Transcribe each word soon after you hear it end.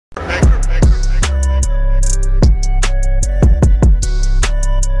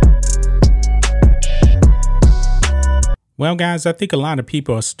Well, guys, I think a lot of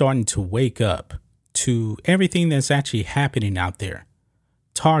people are starting to wake up to everything that's actually happening out there.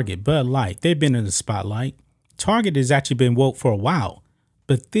 Target, Bud Light, they've been in the spotlight. Target has actually been woke for a while.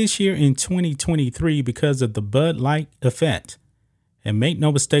 But this year in 2023, because of the Bud Light effect, and make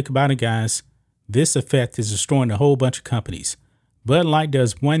no mistake about it, guys, this effect is destroying a whole bunch of companies. Bud Light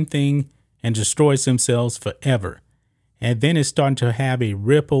does one thing and destroys themselves forever. And then it's starting to have a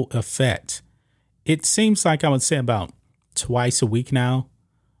ripple effect. It seems like I would say about twice a week now,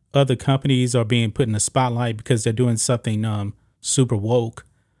 other companies are being put in the spotlight because they're doing something super woke.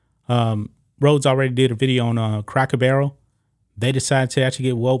 Rhodes already did a video on Cracker Barrel. They decided to actually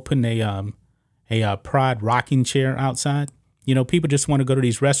get woke, putting a Pride rocking chair outside. You know, people just want to go to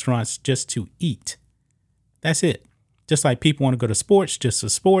these restaurants just to eat. That's it. Just like people want to go to sports just for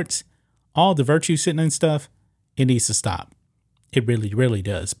sports. All the virtue sitting and stuff, it needs to stop. It really, really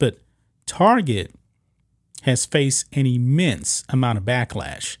does. But Target has faced an immense amount of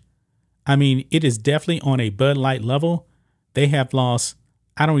backlash. I mean, it is definitely on a Bud Light level. They have lost,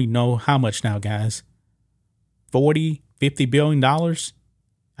 I don't even know how much now, guys. $40, $50 billion.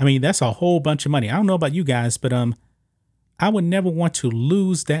 I mean, that's a whole bunch of money. I don't know about you guys, but I would never want to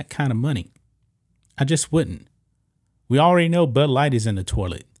lose that kind of money. I just wouldn't. We already know Bud Light is in the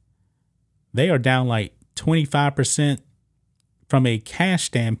toilet. They are down like 25% from a cash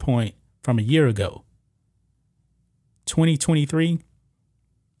standpoint from a year ago. 2023,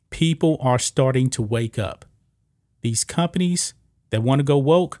 people are starting to wake up. These companies that want to go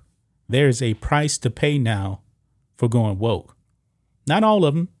woke, there's a price to pay now for going woke. Not all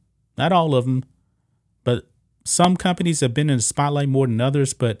of them, but some companies have been in the spotlight more than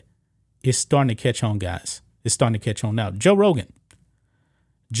others, but it's starting to catch on, guys. It's starting to catch on now. Joe Rogan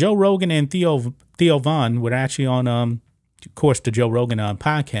and Theo Von were actually on, of course, the Joe Rogan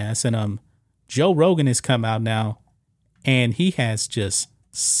podcast, and Joe Rogan has come out now, and he has just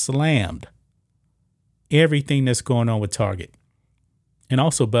slammed everything that's going on with Target and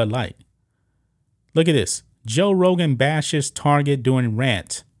also Bud Light. Look at this. Joe Rogan bashes Target during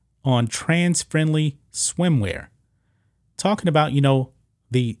rant on trans-friendly swimwear. Talking about,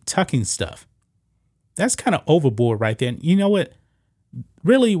 the tucking stuff. That's kind of overboard right there. And you know what?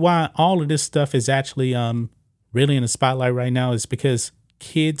 Really why all of this stuff is actually really in the spotlight right now is because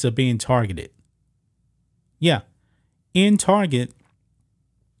kids are being targeted. Yeah. In Target,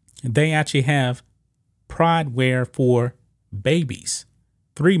 they actually have pride wear for babies,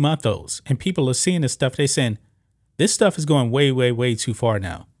 3-month-olds. And people are seeing this stuff. They're saying, this stuff is going way, way, way too far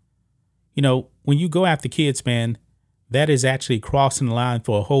now. You know, when you go after kids, man, that is actually crossing the line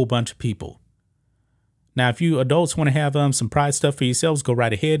for a whole bunch of people. Now, if you adults want to have some pride stuff for yourselves, go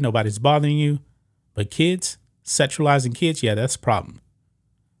right ahead. Nobody's bothering you. But kids, sexualizing kids, yeah, that's a problem.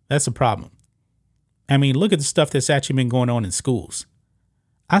 That's a problem. I mean, look at the stuff that's actually been going on in schools.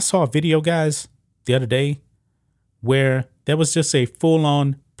 I saw a video, guys, the other day where there was just a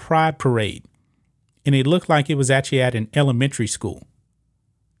full-on pride parade. And it looked like it was actually at an elementary school.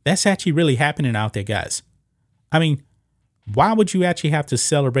 That's actually really happening out there, guys. I mean, why would you actually have to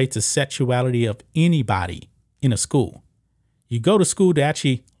celebrate the sexuality of anybody in a school? You go to school to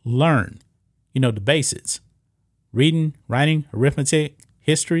actually learn, the basics. Reading, writing, arithmetic,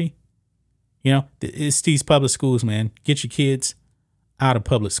 history. It's these public schools, man. Get your kids out of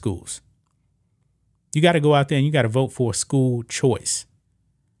public schools. You got to go out there and you got to vote for school choice.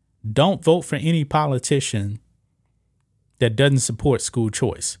 Don't vote for any politician that doesn't support school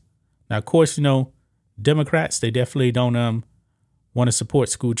choice. Now, of course, Democrats, they definitely don't want to support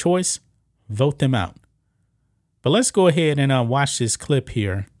school choice. Vote them out. But let's go ahead and watch this clip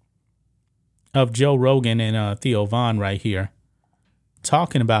here of Joe Rogan and Theo Von right here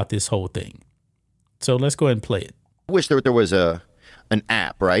talking about this whole thing. So let's go ahead and play it. I wish there was an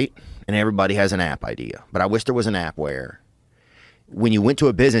app, right? And everybody has an app idea. But I wish there was an app where when you went to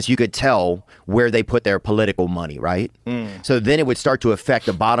a business, you could tell where they put their political money, right? So then it would start to affect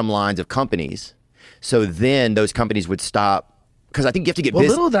the bottom lines of companies. So then those companies would stop. Because I think you have to get business.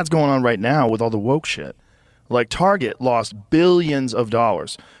 Little of that's going on right now with all the woke shit. Like Target lost billions of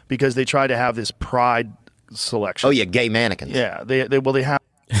dollars because they tried to have this pride selection. Oh, yeah, gay mannequins. Yeah, they have.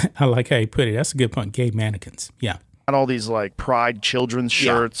 I like how you put it. That's a good point. Gay mannequins. Yeah. All these like pride children's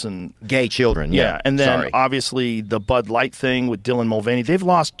shirts and gay children. Yeah. And then obviously the Bud Light thing with Dylan Mulvaney. They've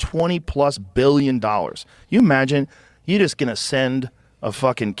lost $20+ billion. You imagine you're just going to send a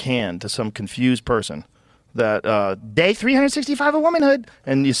fucking can to some confused person that day 365 of womanhood,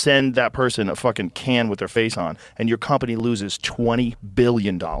 and you send that person a fucking can with their face on, and your company loses $20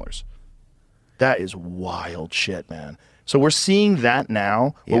 billion. That is wild shit, man. So we're seeing that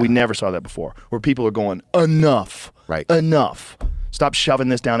now where we never saw that before, where people are going, enough. Right. Enough. Stop shoving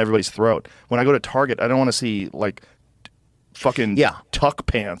this down everybody's throat. When I go to Target, I don't want to see like fucking tuck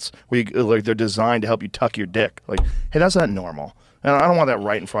pants where you, like they're designed to help you tuck your dick. Like, hey, that's not normal. And I don't want that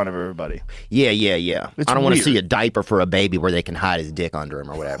right in front of everybody. Yeah. It's I don't want to weird. see a diaper for a baby where they can hide his dick under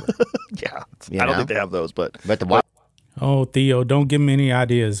him or whatever. Yeah. You I don't know? think they have those, but the Oh, Theo, don't give me any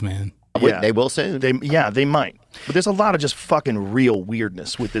ideas, man. they will soon. They might. But there's a lot of just fucking real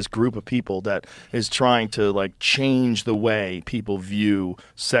weirdness with this group of people that is trying to like change the way people view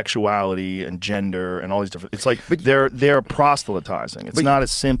sexuality and gender and all these different. It's like they're proselytizing. It's not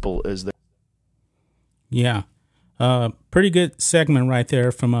as simple as that. Yeah. Pretty good segment right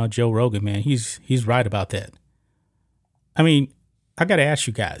there from Joe Rogan, man. He's right about that. I mean, I got to ask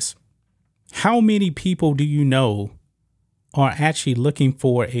you guys, how many people do you know are actually looking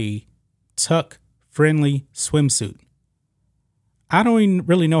for a tuck-friendly swimsuit? I don't even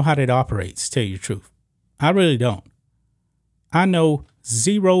really know how that operates, to tell you the truth. I really don't. I know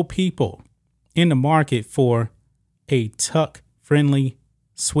 0 people in the market for a tuck-friendly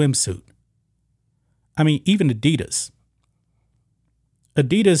swimsuit. I mean, even Adidas.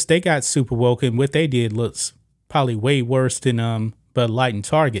 Adidas, they got super woke, and what they did looks probably way worse than Bud Light and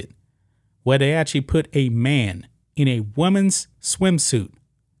Target, where they actually put a man in a woman's swimsuit,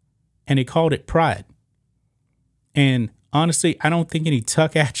 and they called it Pride. And honestly, I don't think any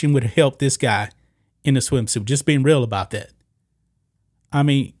tuck action would have helped this guy in the swimsuit. Just being real about that. I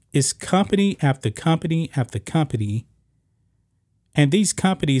mean, it's company after company after company. And these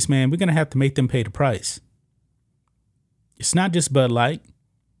companies, man, we're going to have to make them pay the price. It's not just Bud Light.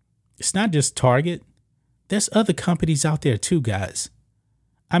 It's not just Target. There's other companies out there too, guys.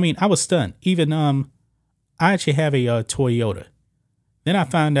 I mean, I was stunned. Even I actually have a Toyota. Then I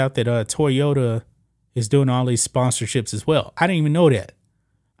found out that Toyota is doing all these sponsorships as well. I didn't even know that.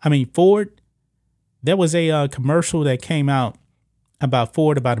 I mean, Ford, there was a commercial that came out about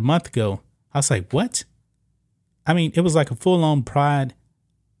Ford about a month ago. I was like, what? I mean, it was like a full-on Pride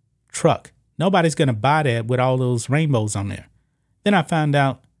truck. Nobody's going to buy that with all those rainbows on there. Then I found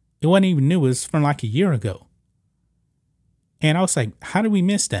out it wasn't even new. It was from like a year ago. And I was like, how did we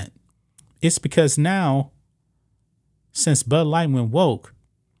miss that? It's because now, since Bud Light went woke,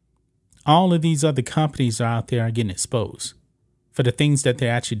 all of these other companies are out there getting exposed for the things that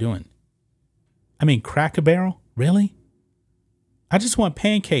they're actually doing. I mean, Cracker Barrel? Really? I just want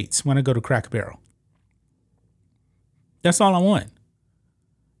pancakes when I go to Cracker Barrel. That's all I want.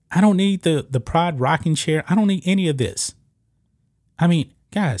 I don't need the Pride rocking chair. I don't need any of this. I mean,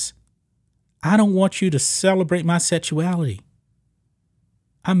 guys, I don't want you to celebrate my sexuality.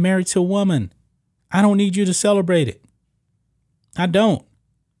 I'm married to a woman. I don't need you to celebrate it. I don't.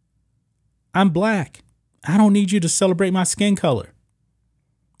 I'm black. I don't need you to celebrate my skin color.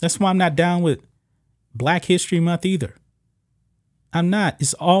 That's why I'm not down with Black History Month either. I'm not.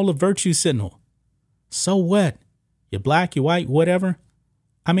 It's all a virtue signal. So what? You're black, you're white, whatever.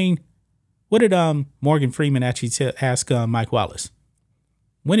 I mean, what did Morgan Freeman actually ask Mike Wallace?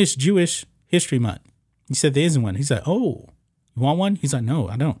 When is Jewish History Month? He said there isn't one. He's like, oh, you want one? He's like, no,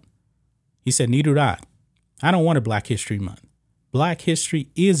 I don't. He said, neither do I. I don't want a Black History Month. Black history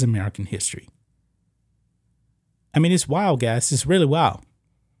is American history. I mean, it's wild, guys. It's really wild.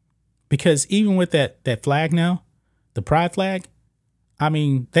 Because even with that flag now, the Pride flag, I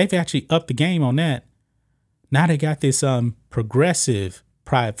mean, they've actually upped the game on that. Now they got this progressive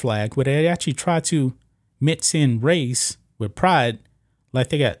Pride flag where they actually try to mix in race with Pride. Like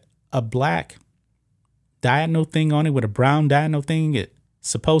they got a black diagonal thing on it with a brown diagonal thing. It's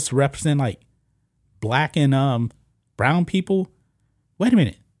supposed to represent like black and brown people. Wait a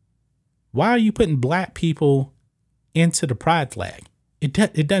minute. Why are you putting black people into the Pride flag? It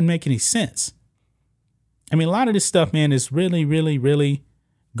doesn't make any sense. I mean, a lot of this stuff, man, is really, really, really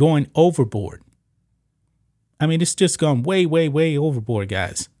going overboard. I mean, it's just gone way, way, way overboard,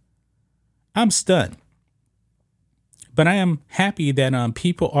 guys. I'm stunned. But I am happy that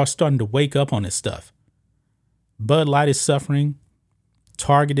people are starting to wake up on this stuff. Bud Light is suffering.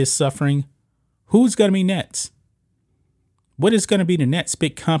 Target is suffering. Who's going to be next? What is going to be the next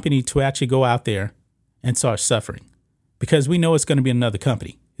big company to actually go out there and start suffering? Because we know it's going to be another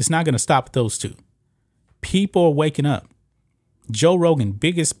company. It's not going to stop at those two. People are waking up. Joe Rogan,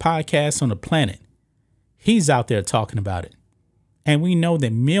 biggest podcast on the planet. He's out there talking about it. And we know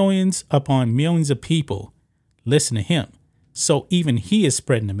that millions upon millions of people listen to him. So even he is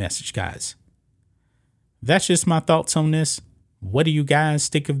spreading the message, guys. That's just my thoughts on this. What do you guys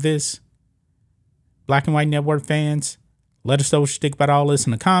think of this? Black and White Network fans, let us know what you think about all this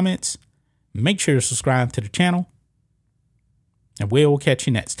in the comments. Make sure to subscribe to the channel. And we'll catch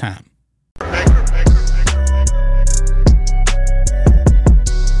you next time.